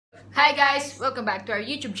Hi guys, welcome back to our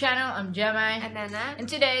YouTube channel. I'm Jemay And Nana. and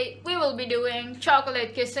today we will be doing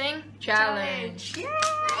chocolate kissing challenge. Yay!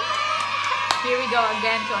 Here we go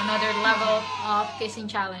again to another level of kissing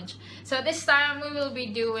challenge. So this time we will be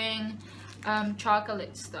doing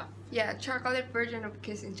chocolate stuff. Yeah, chocolate version of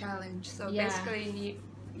kissing challenge. So Yeah. basically,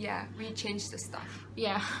 we changed the stuff.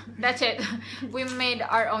 Yeah, that's it. We made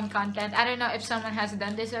our own content. I don't know if someone has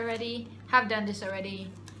done this already, had done this already.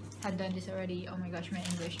 Oh my gosh, my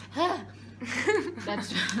English.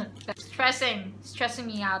 that's stressing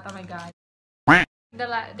me out. Oh my god.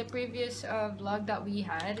 The previous vlog that we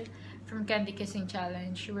had from Candy Kissing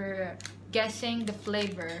Challenge, we're guessing the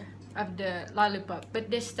flavor of the lollipop, but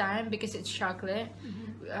this time because it's chocolate,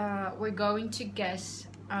 we're going to guess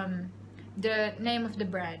the name of the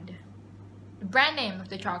brand name of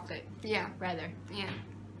the chocolate. Yeah. Rather. Yeah.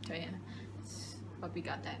 So yeah, hope we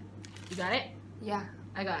got that. You got it? Yeah.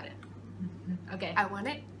 I got it. Okay. I want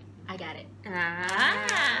it. I got it.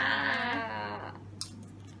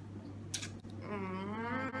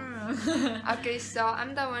 Okay, so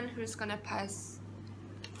I'm the one who's gonna pass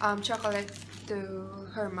chocolate to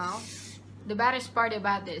her mouth. The baddest part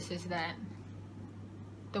about this is that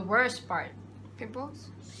the worst part. Pimples?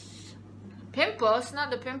 Pimples?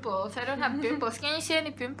 Not the pimples. I don't have pimples. Can you see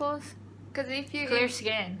any pimples? Because if you Clear eat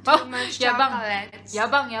skin. too much chocolate,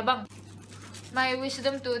 Yabang. My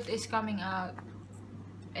wisdom tooth is coming out.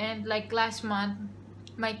 And like last month,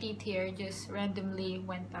 my teeth here just randomly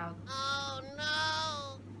went out. Oh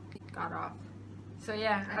no! It got off. So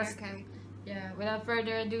yeah. Okay. Yeah, without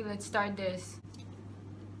further ado, let's start this.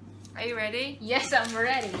 Are you ready? Yes, I'm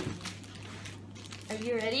ready. Are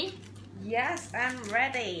you ready? Yes, I'm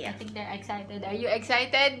ready. I think they're excited. Are you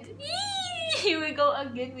excited? Here we go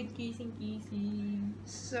again with kissing.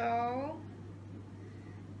 So,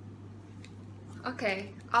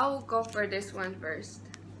 okay, I'll go for this one first.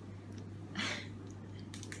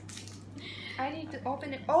 I need to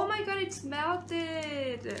open it. Oh my god, it's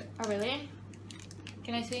melted. Oh really?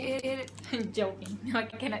 Can I see it? I'm joking. No, I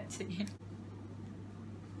cannot see it.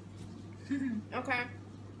 Okay.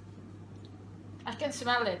 I can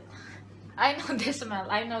smell it. I know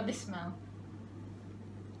this smell.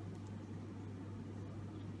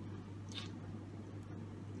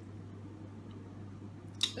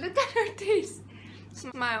 Look at her teeth.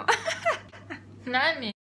 Smile.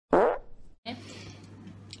 Nani?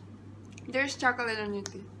 There's chocolate on your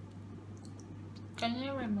teeth. Can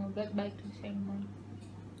you remove that by kissing more?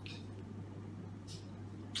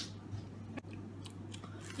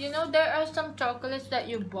 You know, there are some chocolates that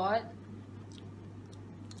you bought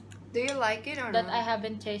Do you like it or that not? I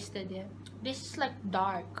haven't tasted yet. This is like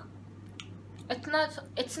dark.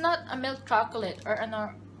 It's not a milk chocolate or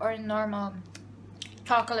a normal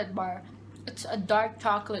chocolate bar. It's a dark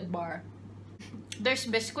chocolate bar. There's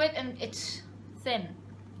biscuit and it's thin.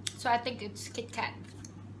 So I think it's Kit Kat.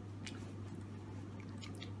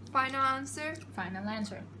 Final answer? Final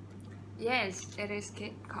answer. Yes, it is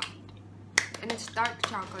Kit Kat. And it's dark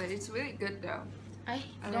chocolate. It's really good though. I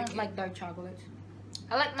I don't like like dark chocolates.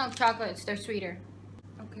 I like milk chocolates. They're sweeter.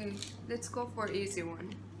 Okay, let's go for easy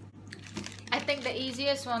one. I think the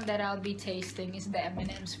easiest one that I'll be tasting is the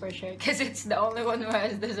M&M's for sure, because it's the only one who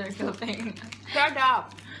has the circle thing. Shut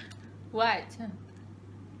up! What?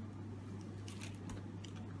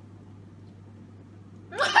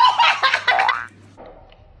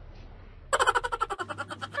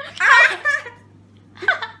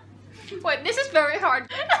 Wait, this is very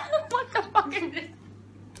hard. What the fuck is this?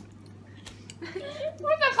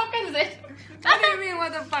 What the fuck is this? What do you mean,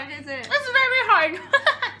 what the fuck is it? It's very hard.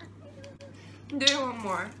 Do you want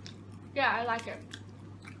more? Yeah, I like it.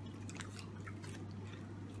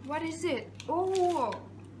 What is it? Oh!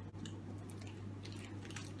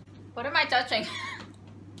 What am I touching?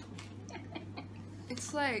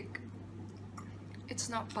 It's like... It's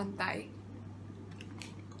not pantay.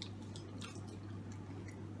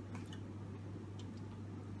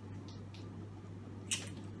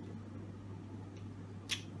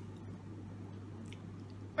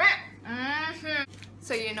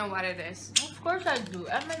 So you know what it is? Of course I do.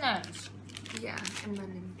 M&M's. Yeah,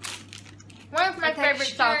 M&M. One of my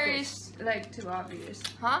favorite chocolates. is like too obvious.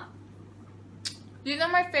 Huh? You know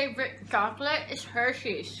my favorite chocolate is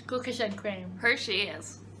Hershey's cookies and cream.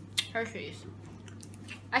 Hershey's. Hershey's.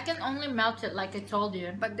 I can only melt it like I told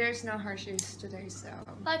you. But there's no Hershey's today, so...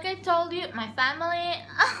 Like I told you, my family.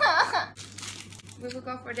 We will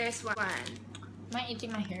go for this one. Am I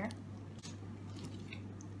eating my hair?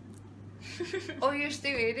 Oh, you're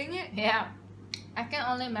still eating it? Yeah. I can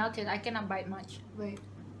only melt it. I cannot bite much. Wait.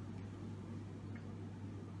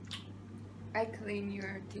 I clean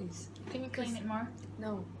your teeth. Can you clean it more?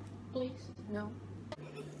 No. please? No.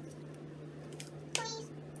 Please.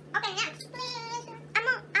 Okay, next, please.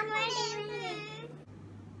 I'm ready.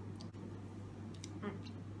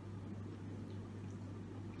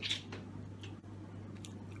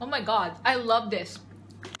 Oh my god, I love this.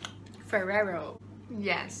 Ferrero.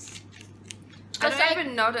 Yes. I Cause don't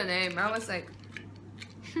even know the name. I was like,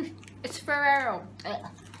 it's Ferrero.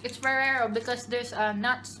 It's Ferrero because there's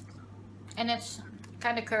nuts and it's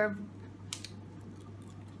kind of curved.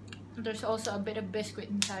 There's also a bit of biscuit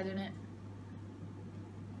inside in it.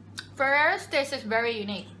 Ferrero's taste is very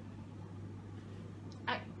unique.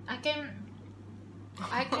 I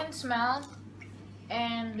can smell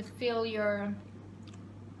and feel your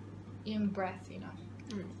breath, you know.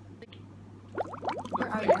 Where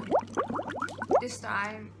are you? this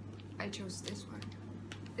time I chose this one.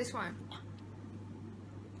 This one.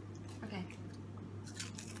 Okay.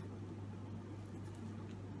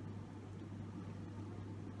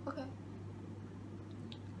 Okay.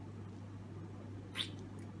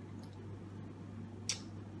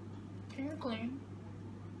 Can you clean?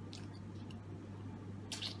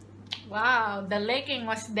 Wow, the licking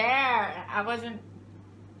was there. I wasn't.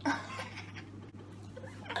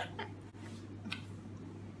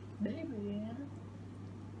 Baby.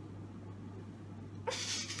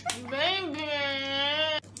 Baby.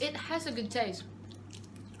 It has a good taste.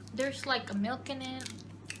 There's like a milk in it.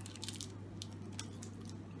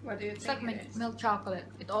 What do you It's think like it is? milk chocolate.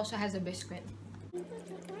 It also has a biscuit.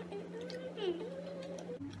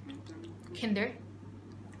 Kinder?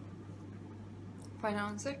 Final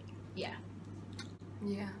answer? Yeah.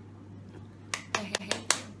 Yeah. I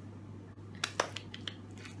hate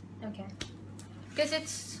you. Okay.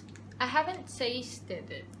 Because I haven't tasted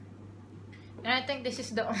it. And I think this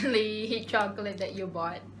is the only chocolate that you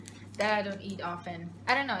bought that I don't eat often.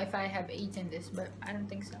 I don't know if I have eaten this, but I don't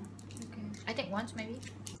think so. Okay. I think once maybe.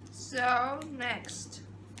 So next,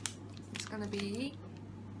 it's gonna be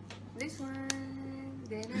this one.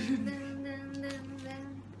 Dun, dun, dun, dun, dun,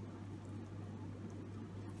 dun.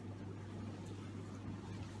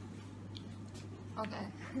 Okay.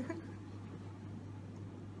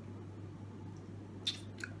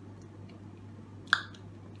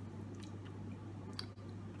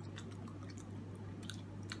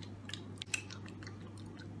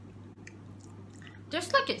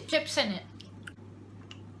 There's like a chips in it.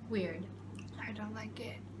 Weird. I don't like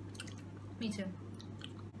it. Me too.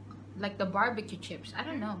 Like the barbecue chips. I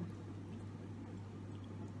don't know.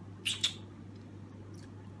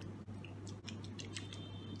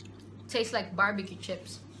 Tastes like barbecue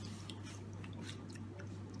chips.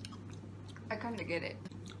 I kinda get it.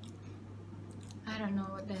 I don't know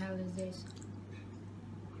what the hell is this.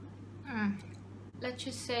 Let's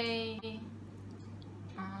just say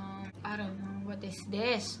I don't know what is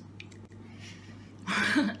this.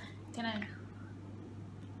 Can I?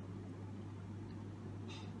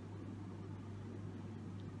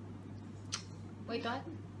 Wait, what?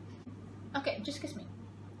 Okay, just kiss me.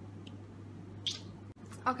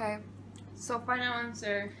 Okay. So final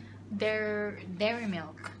answer. Dairy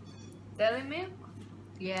milk. Dairy milk?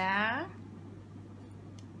 Yeah.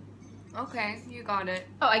 Okay, you got it.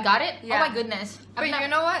 Oh, I got it. Yeah. Oh my goodness. But you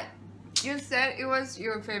know what? You said it was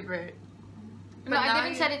your favorite. No, But I now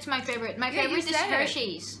didn't say it's my favorite. My Yeah, you favorite is said it.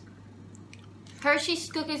 Hershey's.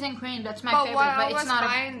 Hershey's cookies and cream. That's my But favorite. while But I it's was not.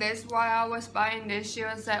 while I was buying this, she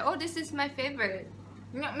was like, "Oh, this is my favorite."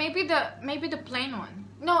 No, maybe the plain one.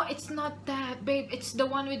 No, it's not that, babe. It's the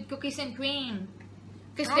one with cookies and cream.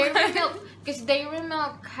 Because Dairy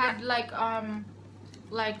Milk had like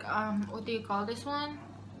what do you call this one?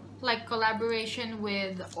 Like collaboration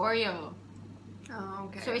with Oreo. Oh,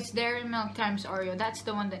 okay. So it's Dairy Milk times Oreo. That's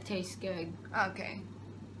the one that tastes good. Okay.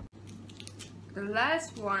 The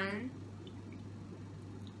last one.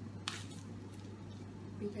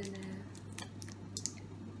 We're gonna.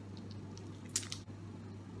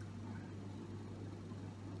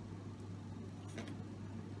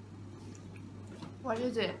 What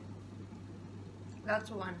is it?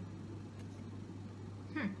 That's one.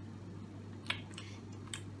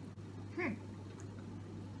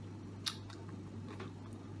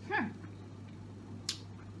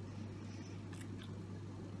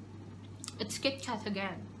 It's Kit Kat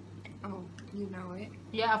again. Oh, you know it.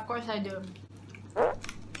 Yeah, of course I do.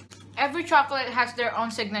 Every chocolate has their own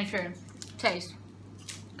signature taste.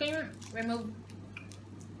 Can you remove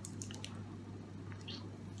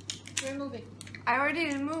it? I already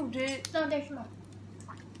removed it. No, there's more.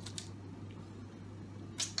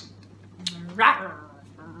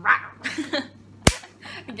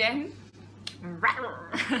 Again?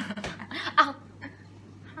 Ow.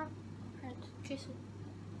 Kiss it.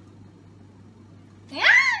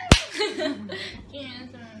 Yes.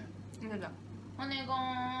 Ano lang? Oh my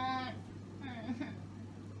god.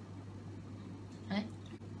 Eh?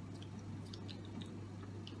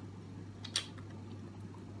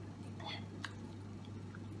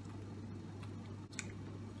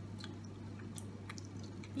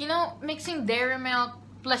 You know, mixing dairy milk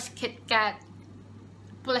plus Kit Kat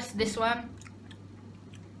plus this one,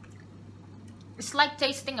 it's like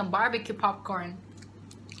tasting a barbecue popcorn.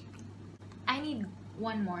 I need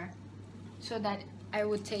one more so that I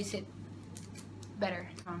would taste it better,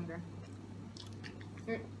 stronger.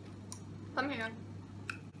 Come here.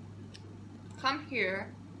 Come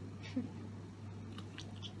here.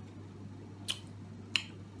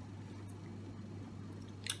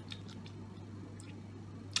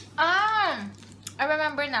 I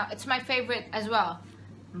remember now. It's my favorite as well.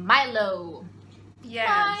 Milo. Yes.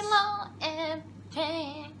 Milo and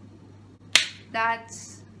hey.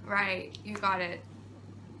 That's right. You got it.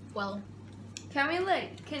 Well, Can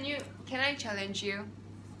I challenge you?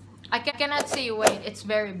 I cannot see. Wait, it's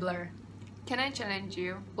very blur. Can I challenge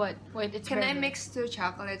you? What? Wait, it's Can very I blur. mix two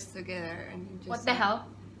chocolates together and just What the hell?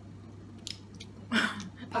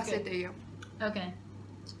 pass Okay. it to you? Okay.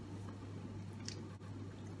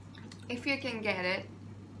 If you can get it,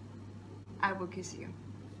 I will kiss you.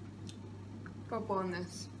 For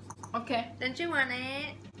bonus. Okay. Don't you want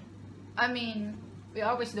it? I mean, we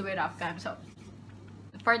always do it off cam, so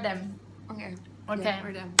for them. Okay. Okay. Yeah,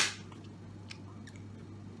 we're done.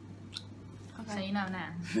 So you know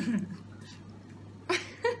now.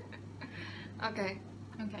 Okay.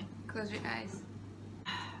 Okay. Close your eyes.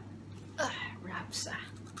 Raps.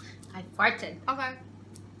 I farted. Okay.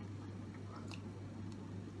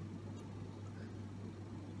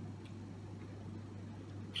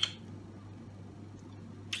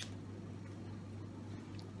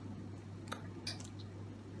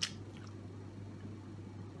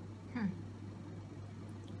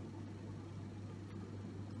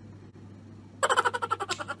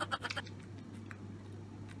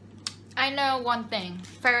 I know one thing.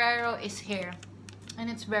 Ferrero is here, and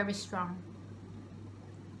it's very strong.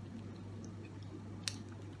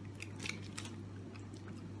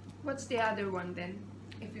 What's the other one then?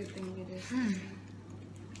 If you think it is.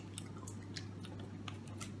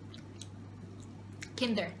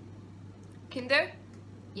 Kinder. Kinder?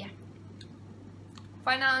 Yeah.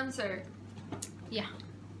 Final answer. Yeah.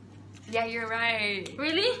 Yeah, you're right.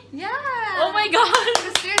 Really? Yeah. Oh my god.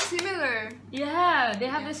 Because they're similar. Yeah, they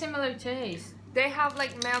have Yeah. the similar taste. They have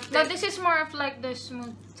like melted. But this is more of like the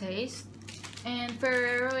smooth taste, and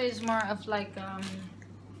Ferrero is more of like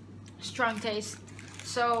strong taste.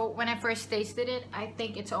 So when I first tasted it, I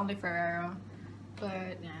think it's only Ferrero,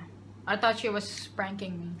 but yeah, I thought she was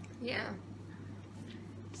pranking me. Yeah.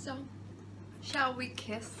 So, shall we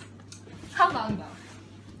kiss? How long though?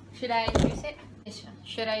 Should I choose it?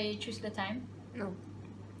 Should I choose the time? No.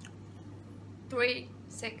 3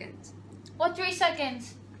 seconds. What 3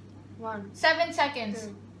 seconds? 1. 7 seconds.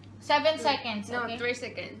 Two. 7 seconds. No, Okay. 3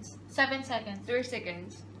 seconds. 7 seconds. 3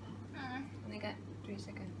 seconds. Mm. I got 3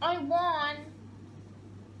 seconds. I won.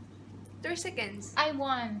 3 seconds. I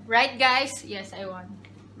won. Right, guys? Yes, I won.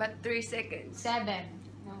 But 3 seconds. 7.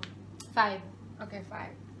 No. 5. Okay, 5.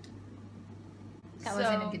 That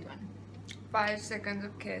wasn't a good one. 5 seconds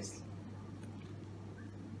of kiss.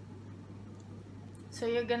 So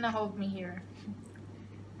you're gonna hold me here.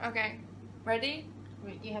 Okay. Ready?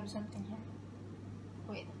 Wait, you have something here.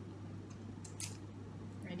 Wait.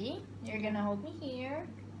 Ready? You're gonna hold me here.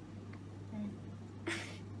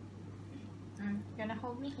 You're gonna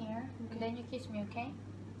hold me here. And then you kiss me, okay?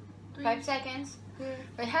 5 seconds.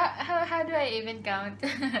 Wait, how do I even count?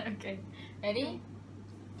 Okay. Ready?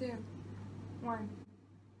 2, 1.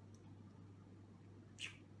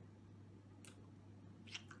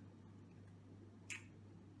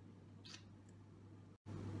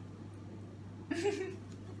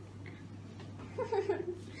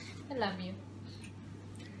 I love you.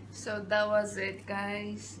 So that was it,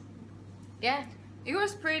 guys. Yeah. It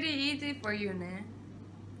was pretty easy for you, ne?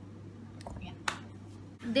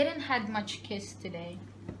 Didn't had much kiss today.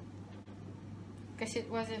 Because it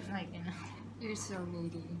wasn't like, you know. You're so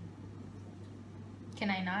needy. Can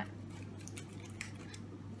I not?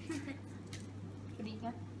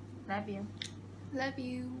 Kadika, love you. Love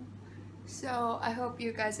you. So I hope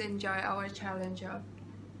you guys enjoy our challenge of,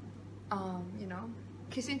 you know,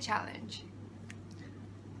 kissing challenge.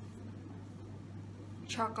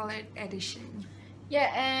 Chocolate edition.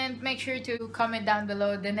 Yeah, and make sure to comment down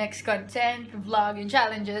below the next content, vlog, and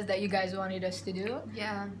challenges that you guys wanted us to do.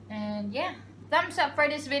 Yeah. And yeah, thumbs up for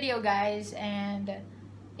this video, guys. And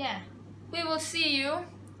yeah, we will see you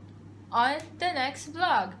on the next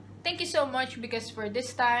vlog. thank you so much, because for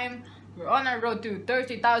this time we're on our road to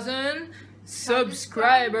 30,000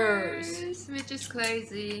 subscribers, which is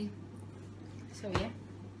crazy. So yeah,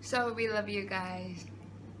 So we love you guys,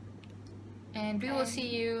 and we will see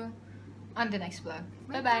you on the next vlog.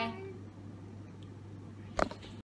 Bye bye.